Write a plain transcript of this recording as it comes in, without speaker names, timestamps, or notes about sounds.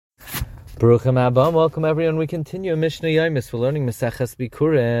Baruchim Abba, welcome everyone. We continue Mishnah Yomis. We're learning Maseches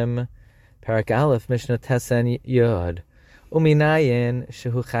Bikurim, Parak Aleph, Mishnah Tesen Yod. Uminayin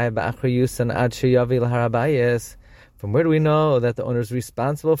shehu chay ba'achriyusan ad sheyavi l'harabayis. From where do we know that the owner is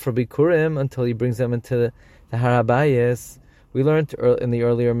responsible for Bikurim until he brings them into the Harabayis? We learned in the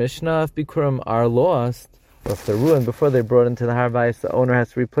earlier Mishnah, if Bikurim are lost, or if they're ruined before they're brought into the Harabayis, the owner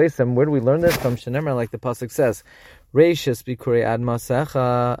has to replace them. Where do we learn this from? Shenemar, like the pasuk says, Reishis Bikuri ad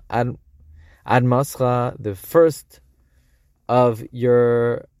masecha ad mascha, the first of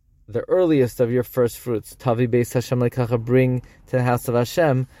the earliest of your first fruits. Tavi beis Hashem lekacha, bring to the house of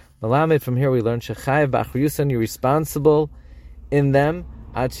Hashem. Malamed, from here we learn shechayev b'achriyusan, you're responsible in them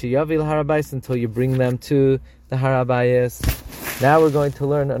ad sheyavi l'harabayis, until you bring them to the harabayis. Now we're going to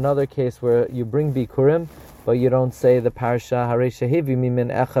learn another case where you bring bikurim, but you don't say the parsha harei shehevi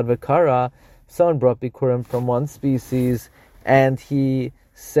mimin echad v'kara. Someone brought bikurim from one species, and he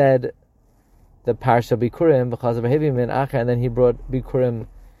said the parsha bikurim v'chazav hevi min acher, and then he brought bikurim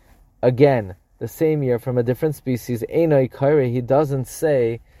again the same year from a different species. Einoi kaire, he doesn't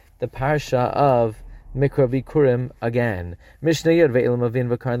say the parsha of mikra bikurim again. Mishnah Yod ve'ilam avin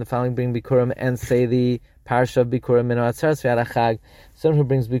v'kar, in the following bring bikurim and say the parsha of bikurim min ha'atzeres v'yad ha'chag. Someone who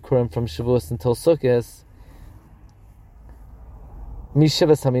brings bikurim from Shavuos until Sukkot, mi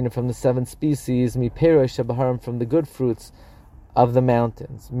shivas haminim, from the 7 species, mi peroi shebaharim, from the good fruits of the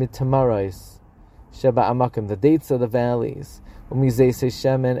mountains, mi tamarais sheba amakim, the dates of the valleys, umizei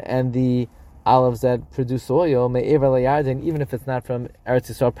shemen, and the olives that produce oil, me'ever la'yarden, even if it's not from Eretz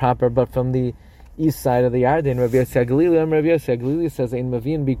Yisrael proper, but from the east side of the Yarden. Rabbi Yossi HaGlili says, "Ein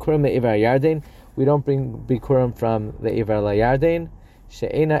mavin bikurim me'ever Yarden." We don't bring bikurim from the Ever la'yarden.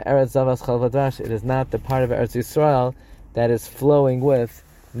 She'ena Eretz Zavas Chal V'Dvash. It is not the part of Eretz Yisrael that is flowing with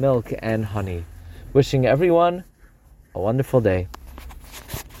milk and honey. Wishing everyone a wonderful day.